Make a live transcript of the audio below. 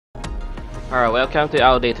Alright, welcome to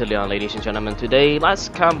our day to Leon, ladies and gentlemen. Today, let's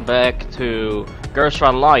come back to Girls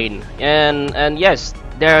Frontline. And yes,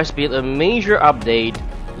 there's been a major update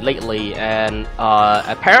lately, and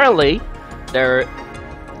apparently there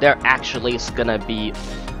actually is gonna be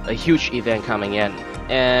a huge event coming in.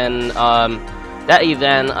 And that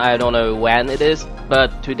event, I don't know when it is,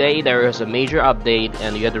 but today there is a major update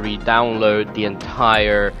and you have to re-download the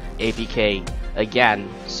entire APK again.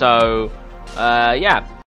 So yeah.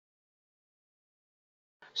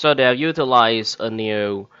 So they'll utilize a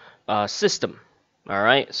new system.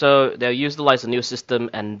 Alright, so they'll utilize a new system,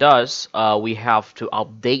 and thus we have to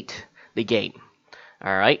update the game.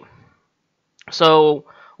 Alright, so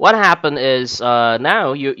what happened is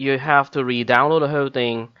now you have to re-download the whole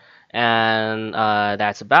thing, and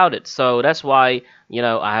that's about it. So that's why, you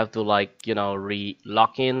know, I have to, like, you know,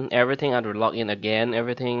 re-log in everything. I have to log in again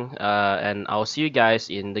everything, and I'll see you guys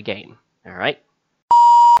in the game. Alright.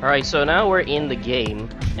 Alright, so now we're in the game,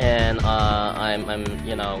 and I'm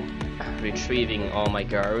you know, retrieving all my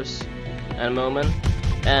girls at a moment.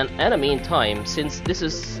 And in the meantime, since this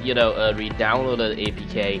is, you know, a re-downloaded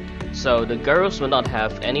APK, so the girls will not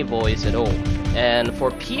have any voice at all. And for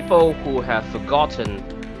people who have forgotten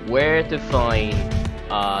where to find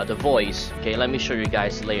the voice, okay, let me show you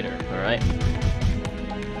guys later. Alright,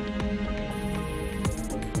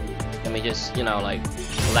 let me just, you know, like,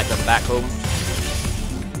 select them back home.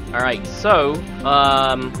 Alright, so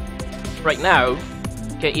right now,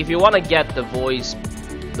 okay, if you want to get the voice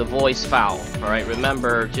file, alright,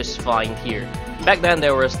 remember, just find here. Back then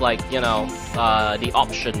there was, like, you know, the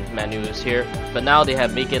option menus here, but now they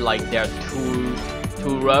have make it like there are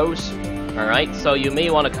two rows. Alright, so you may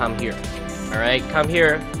want to come here. Alright, come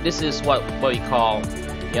here. This is what we call,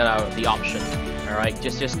 you know, the option. Alright,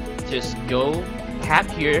 just go tap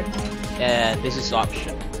here, and this is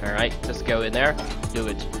option. Alright, just go in there, do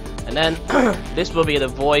it. And then this will be the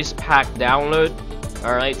voice pack download.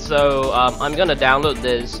 Alright, so I'm gonna download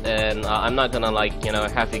this, and I'm not gonna, like, you know,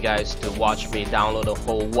 have you guys to watch me download a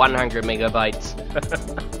whole 100 megabytes.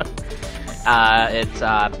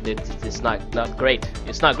 It's not great.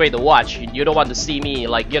 It's not great to watch. You don't want to see me,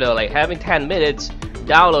 like, you know, like having 10 minutes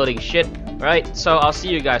downloading shit, right? So I'll see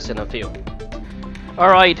you guys in a few.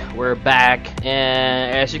 Alright, we're back,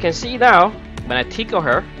 and as you can see now, when I tickle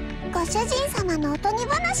her,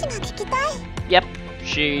 yep,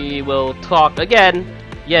 she will talk again.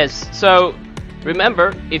 Yes, so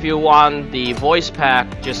remember, if you want the voice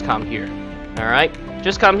pack, just come here. Alright,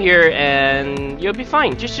 just come here and you'll be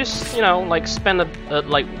fine. Just you know, like, spend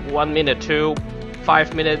like 1 minute to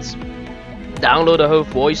 5 minutes, download the whole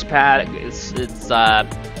voice pack. It's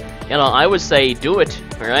you know, I would say do it,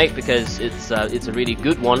 alright, because it's a really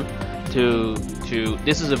good one to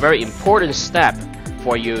this is a very important step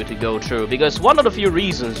for you to go through, because one of the few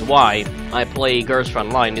reasons why I play Girls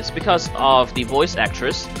Frontline is because of the voice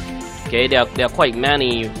actress. Okay, there are quite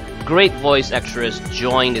many great voice actors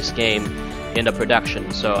join this game in the production,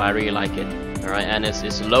 so I really like it. Alright, and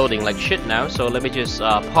it's loading like shit now, so let me just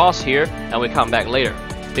pause here and we come back later,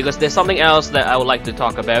 because there's something else that I would like to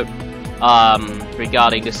talk about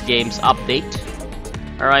regarding this game's update.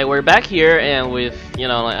 Alright, we're back here, and with, you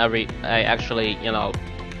know, I actually, you know,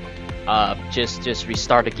 just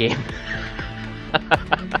restart the game.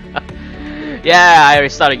 Yeah, I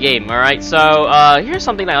restart the game. Alright, so here's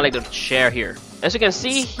something that I like to share here. As you can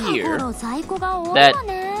see here, that,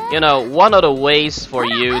 you know, one of the ways for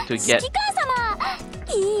you to get...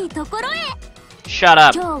 Shut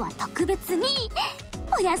up!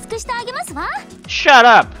 Shut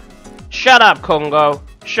up! Shut up, Congo!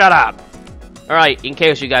 Shut up! Alright, in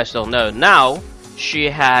case you guys don't know, now she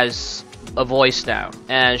has a voice now,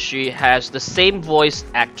 and she has the same voice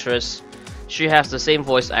actress. She has the same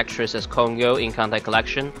voice actress as Kongo in Contact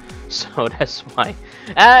Collection, so that's why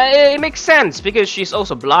it makes sense, because she's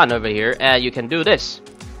also blonde over here, and you can do this.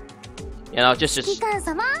 You know, just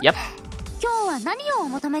yep.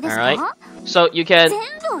 Alright, so you can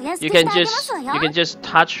just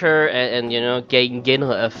touch her and you know, gain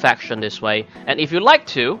her affection this way, and if you like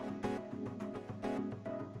to,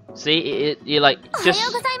 see, you like just.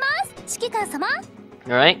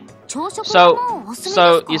 Alright,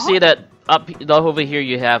 so you see that up over here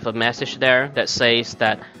you have a message there that says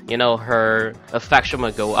that, you know, her affection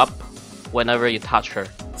will go up whenever you touch her.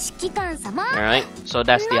 Alright, so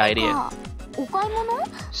that's the idea.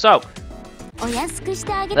 So that's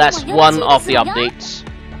one of the updates.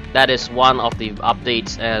 That is one of the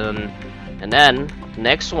updates, and then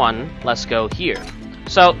next one, let's go here.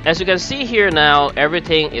 So as you can see here now,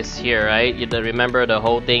 everything is here, right? You remember the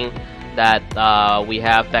whole thing that we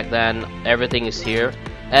have back then. Everything is here.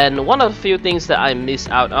 And one of the few things that I miss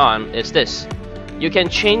out on is this: you can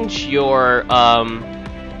change your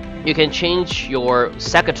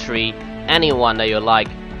secretary anyone that you like,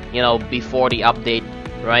 you know, before the update,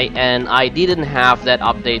 right? And I didn't have that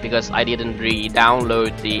update because I didn't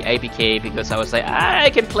re-download the APK, because I was like, I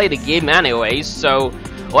can play the game anyways, so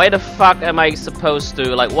why the fuck am I supposed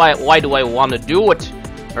to, like, why do I want to do it?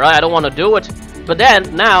 Right? I don't want to do it. But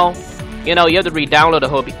then now, you know, you have to re-download the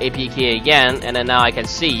whole APK again, and then now I can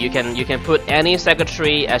see you can put any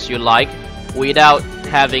secretary as you like without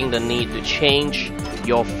having the need to change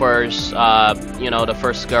your first, you know, the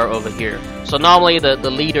first girl over here. So normally the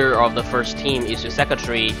leader of the first team is your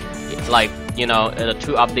secretary, like, you know, the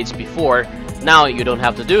 2 updates before. Now you don't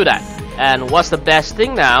have to do that. And what's the best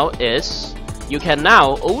thing now is you can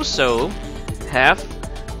now also have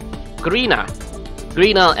Greena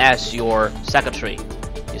as your secretary.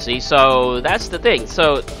 You see, so that's the thing.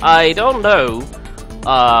 So I don't know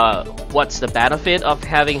what's the benefit of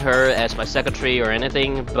having her as my secretary or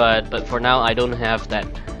anything, but for now I don't have that.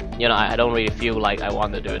 You know, I don't really feel like I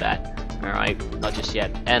want to do that. Alright, not just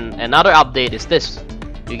yet. And another update is this.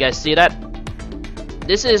 You guys see that?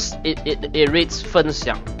 This is it reads 分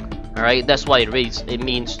享. Alright, that's what it reads. It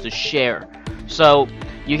means to share. So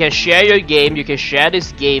you can share your game, you can share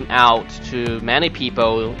this game out to many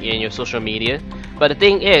people in your social media. But the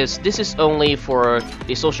thing is, this is only for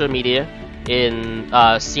the social media in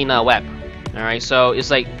Sina Web. Alright, so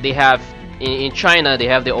it's like they have in China, they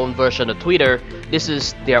have their own version of Twitter. This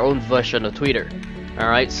is their own version of Twitter.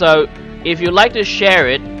 Alright, so if you like to share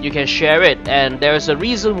it, you can share it, and there's a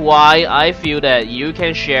reason why I feel that you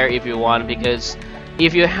can share if you want, because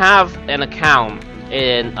if you have an account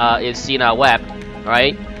in Sina Web,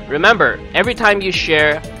 right? Remember, every time you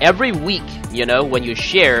share, every week, you know, when you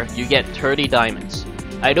share, you get 30 diamonds.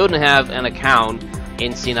 I don't have an account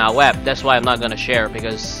in Sina Web, that's why I'm not gonna share,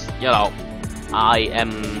 because, you know,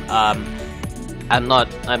 I'm not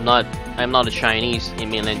a Chinese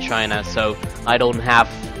in mainland China, so I don't have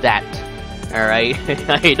that. Alright,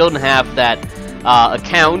 I don't have that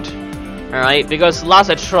account. Alright, because last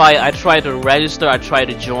I tried to register, I tried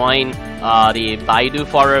to join the Baidu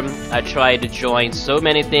forum, I tried to join so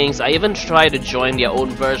many things, I even tried to join their own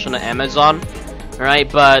version of Amazon.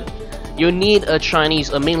 Alright, but you need a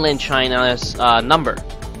mainland China's number,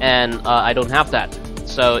 and I don't have that,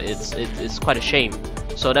 so it's quite a shame.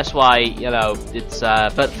 So that's why, you know, it's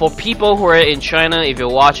but for people who are in China, if you're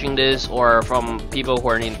watching this, or from people who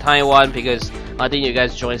are in Taiwan, because I think you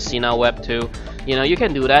guys join Sina Web too, you know, you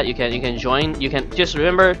can do that. You can join. You can just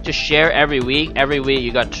remember to share every week. Every week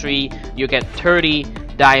you got 30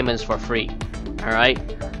 diamonds for free. All right,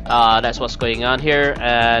 that's what's going on here,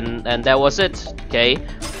 and that was it. Okay,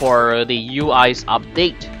 for the UI's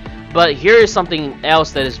update. But here is something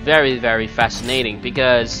else that is very, very fascinating,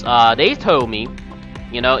 because they told me,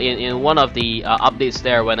 you know, in one of the updates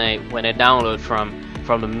there, when I download from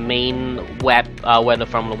the main web,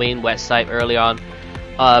 from the main website early on,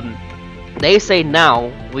 they say now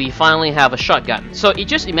we finally have a shotgun. So you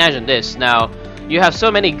just imagine this. Now you have so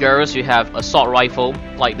many girls. You have assault rifle,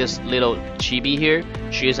 like this little chibi here.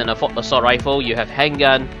 She is an assault rifle. You have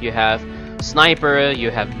handgun. You have sniper. You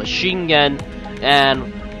have machine gun,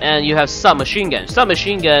 and you have submachine gun.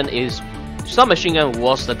 Submachine gun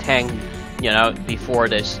was the tank, you know, before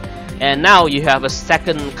this, and now you have a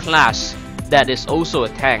second class that is also a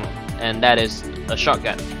tank, and that is a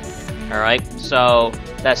shotgun. All right, so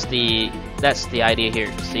that's the idea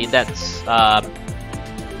here. See, that's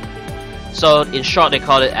so in short they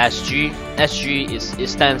call it SG. SG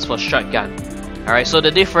stands for shotgun. All right, so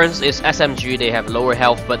the difference is SMG, they have lower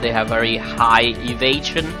health, but they have very high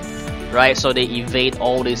evasion, right? So they evade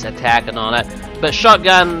all this attack and all that. But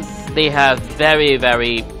shotgun, they have very,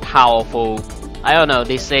 very powerful, I don't know,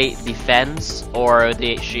 they say defense, or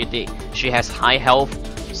she has high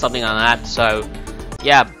health, something like that. So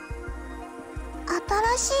yeah.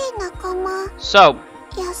 So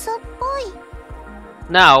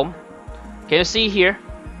now, can you see here?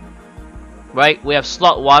 Right, we have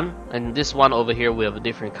slot 1, and this one over here we have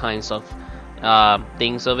different kinds of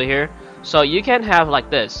things over here. So you can have like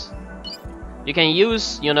this. You can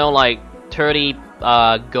use, you know, like 30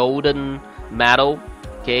 golden medal,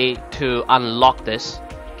 okay, to unlock this.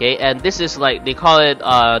 Okay, and this is like, they call it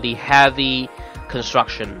the heavy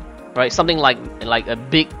construction, right? Something like a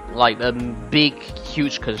big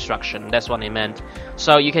huge construction. That's what I meant.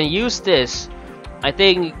 So you can use this. I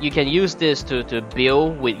think you can use this to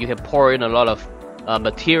build with. You can pour in a lot of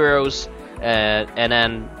materials, and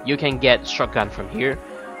then you can get shotgun from here,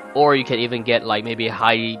 or you can even get like maybe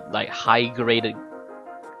high graded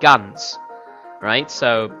guns, right?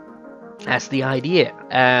 So That's the idea,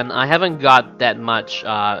 and I haven't got that much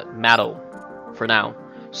metal for now,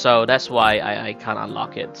 so that's why I can't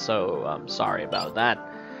unlock it. So I'm sorry about that.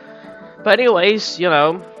 But anyways, you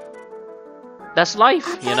know, that's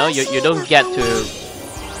life. You know, you don't get to.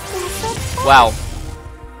 Wow,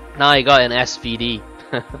 now I got an SVD.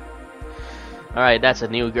 Alright, that's a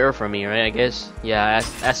new girl for me, right? I guess. Yeah,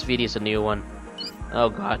 SVD is a new one. Oh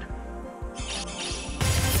god.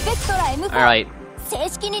 Alright.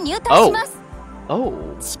 Oh.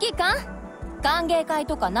 Oh.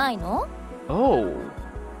 Oh.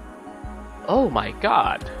 Oh my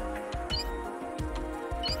god.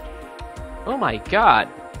 Oh my god.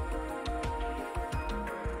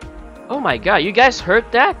 Oh my god, you guys heard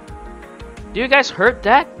that? Do you guys heard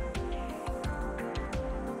that?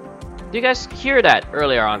 Do you guys hear that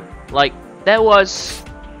earlier on? Like, that was...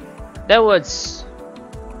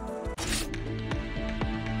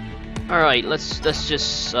 Alright, let's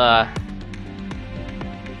just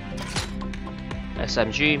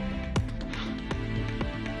SMG.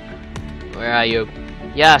 Where are you?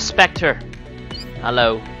 Yeah, Spectre.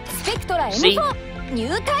 Hello. See?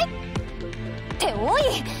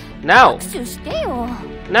 Now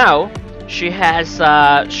she has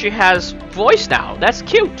voice now. That's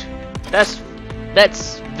cute. That's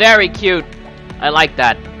very cute. I like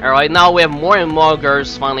that. Alright, now we have more and more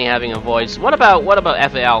girls finally having a voice. What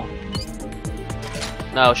about FAL?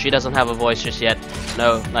 No, she doesn't have a voice just yet.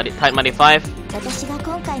 No, Type 95?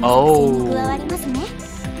 Oh.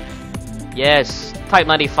 Yes, Type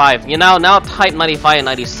 95. You know, now Type 95 and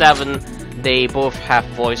 97, they both have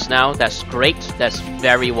voice now. That's great. That's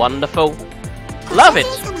very wonderful. Love it.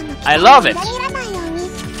 I love it.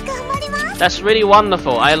 That's really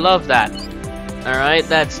wonderful. I love that. Alright,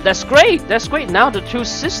 that's great. That's great. Now the two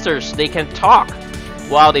sisters, they can talk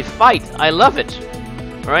while they fight. I love it.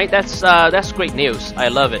 Alright, that's great news. I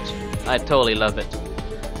love it. I totally love it.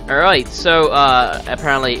 Alright, so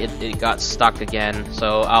apparently it got stuck again.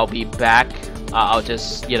 So I'll be back. I'll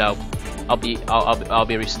just, you know, I'll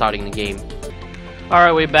be restarting the game.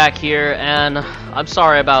 Alright, we're back here, and I'm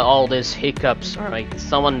sorry about all these hiccups. Alright,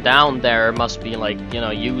 someone down there must be, like, you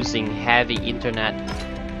know, using heavy internet,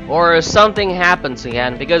 or something happens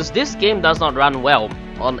again, because this game does not run well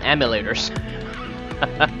on emulators.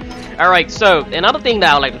 Alright, so another thing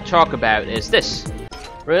that I'd like to talk about is this.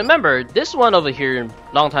 Remember, this one over here,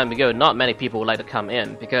 long time ago, not many people would like to come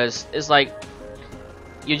in, because it's like,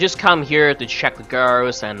 you just come here to check the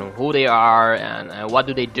girls and who they are and what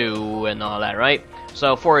do they do and all that, right?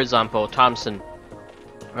 So for example, Thompson,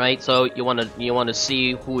 right? So you want to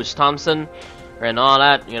see who is Thompson and all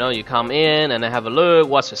that. You know, you come in and then have a look.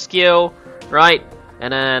 What's her skill, right?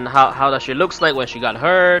 And then how does she looks like when she got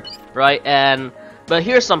hurt, right? And but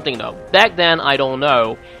here's something though. Back then I don't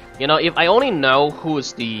know. You know, if I only know who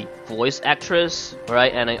is the voice actress,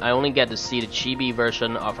 right? And I only get to see the chibi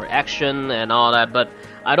version of her action and all that, but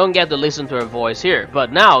I don't get to listen to her voice here.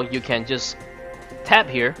 But now you can just tap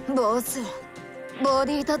here.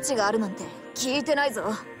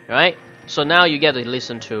 Right? So now you get to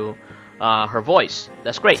listen to her voice.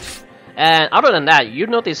 That's great. And other than that, you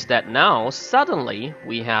notice that now suddenly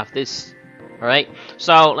we have this. Alright?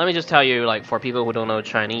 So let me just tell you, like, for people who don't know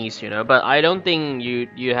Chinese, you know, but I don't think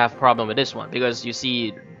you have problem with this one, because you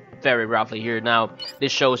see very roughly here now,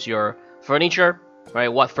 this shows your furniture, right?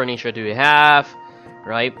 What furniture do you have?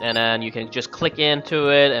 Right, and then you can just click into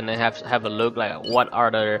it and then have a look like what are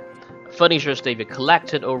the furnitures they've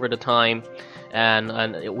collected over the time, and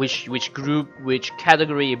which group, which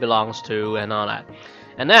category it belongs to, and all that.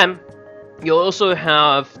 And then you also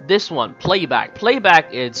have this one, playback.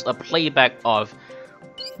 Playback is a playback of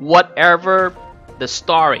whatever the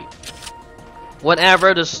story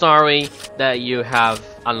that you have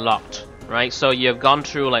unlocked. Right, so you have gone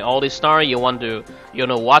through like all this story. You want to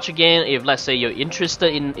watch again. If let's say you're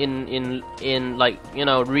interested in like, you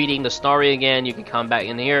know, reading the story again, you can come back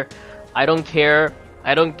in here. I don't care,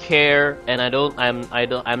 and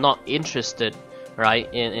I'm not interested, right,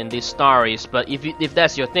 in these stories. But if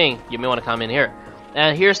that's your thing, you may want to come in here.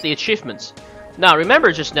 And here's the achievements. Now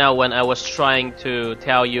remember just now when I was trying to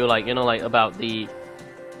tell you, like, you know, like about the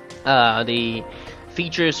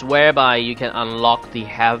features whereby you can unlock the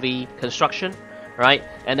heavy construction, right?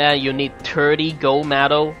 And then you need 30 gold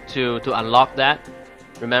medal to unlock that.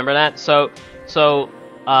 Remember that? So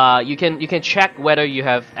you can check whether you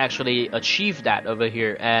have actually achieved that over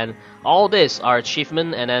here. And all this are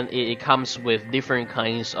achievement, and then it comes with different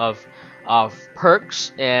kinds of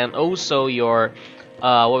perks and also your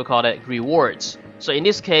what we call it, rewards. So in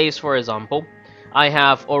this case, for example, I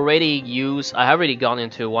have already gone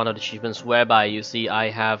into one of the achievements whereby you see I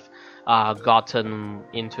have gotten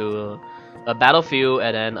into a battlefield,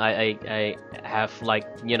 and then I have like,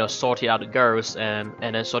 you know, sorted out the girls, and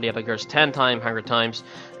then sorted out the girls 10 times, 100 times,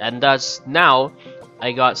 and thus now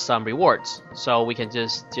I got some rewards. So we can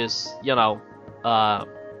just you know, how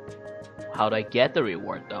do I get the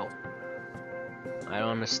reward though? I don't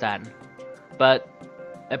understand. But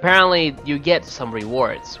apparently you get some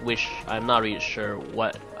rewards, which I'm not really sure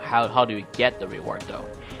how do you get the reward though.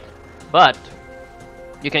 But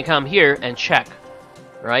you can come here and check,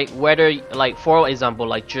 right? Whether, like, for example,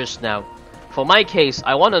 like just now, for my case,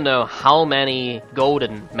 I want to know how many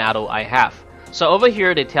golden medal I have. So over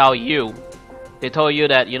here they tell you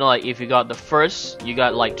that, you know, like if you got the first, you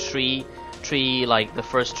got like three like the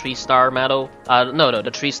first 3-star medal. No,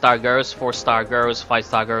 the 3-star girls, 4-star girls,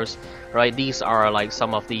 5-star girls, right? These are like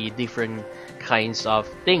some of the different kinds of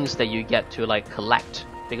things that you get to like collect,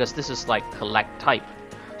 because this is like collect type.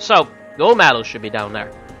 So gold medal should be down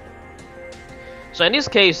there. So in this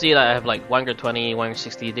case, see that I have like 120,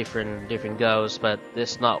 160 different goals, but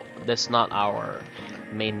that's not our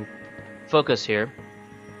main focus here.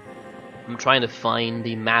 I'm trying to find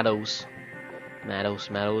the medals.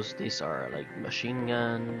 Medals. These are like machine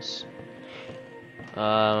guns,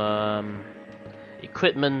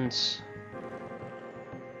 equipments.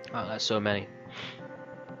 Oh, that's so many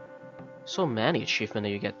achievements that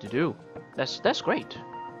you get to do. That's great.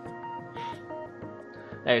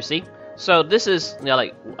 There you see. So this is, you know,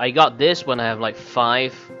 like I got this when I have like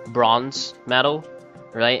 5 bronze medal,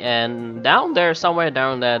 right? And down there, somewhere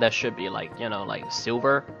down there, that should be like, you know, like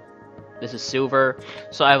silver. This is silver.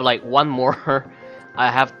 So I have like one more.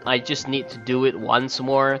 I just need to do it once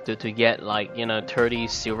more to get like, you know, 30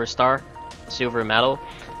 silver medal.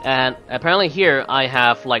 And apparently here I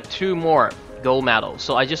have like 2 more gold medals.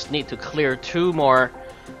 So I just need to clear 2 more,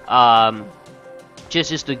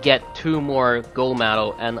 just to get 2 more gold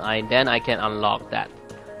medal, and then I can unlock that.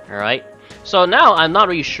 All right. So now I'm not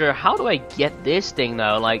really sure how do I get this thing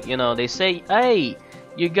though. Like, you know, they say, hey,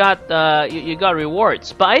 you got you got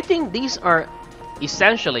rewards, but I think these are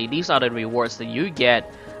essentially the rewards that you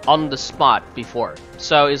get on the spot before.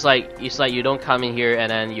 So it's like you don't come in here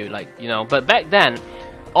and then you, like, you know. But back then,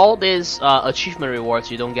 all these achievement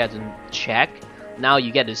rewards you don't get to check. Now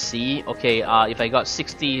you get to see, okay, if I got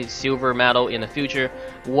 60 silver medal in the future,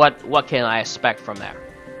 what can I expect from there,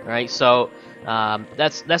 right? So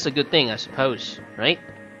that's a good thing, I suppose, right?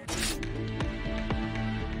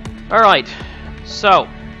 All right, so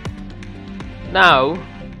now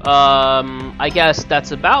I guess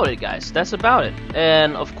that's about it, guys. That's about it.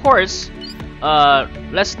 And of course,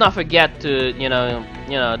 let's not forget to, you know,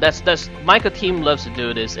 that's Micah team loves to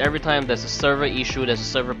do this. Every time there's a server issue, there's a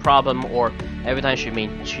server problem, or every time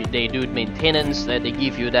they do maintenance, that they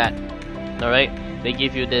give you that. All right, they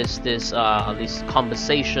give you this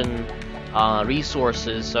compensation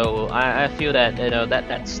resources. So I feel that, you know,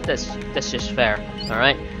 that's just fair. All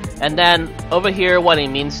right. And then over here, what it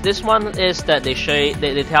means, this one is that they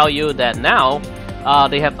tell you that now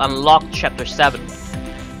they have unlocked chapter 7,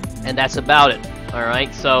 and that's about it. All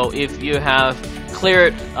right. So if you have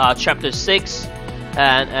cleared chapter 6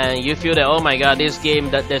 and you feel that, oh my god, this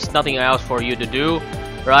game, that there's nothing else for you to do,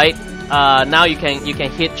 right? Now you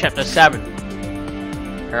can hit chapter 7.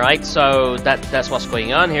 All right. So that's what's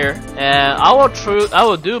going on here, and I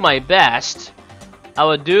will do my best.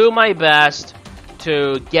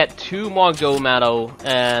 To get 2 more gold medal,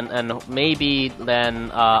 and maybe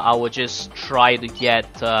then I will just try to get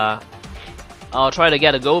a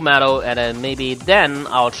gold medal, and then maybe then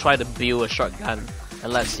I'll try to build a shotgun,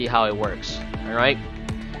 and let's see how it works. All right.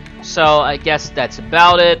 So I guess that's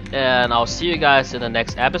about it, and I'll see you guys in the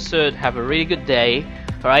next episode. Have a really good day.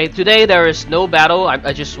 All right. Today there is no battle.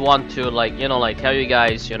 I just want to, like, you know, like tell you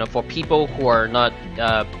guys, you know, for people who are not,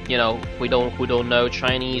 you know, who don't know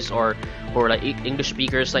Chinese, or like English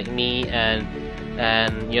speakers like me, and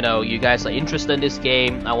you know, you guys are interested in this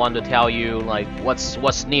game, I want to tell you like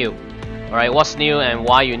what's new. Alright, what's new and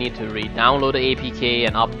why you need to re-download the APK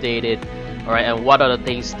and update it. Alright, and what are the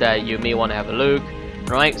things that you may want to have a look.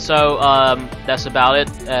 Alright, so that's about it,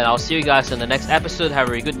 and I'll see you guys in the next episode. Have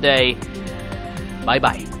a really good day. Bye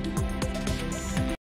bye.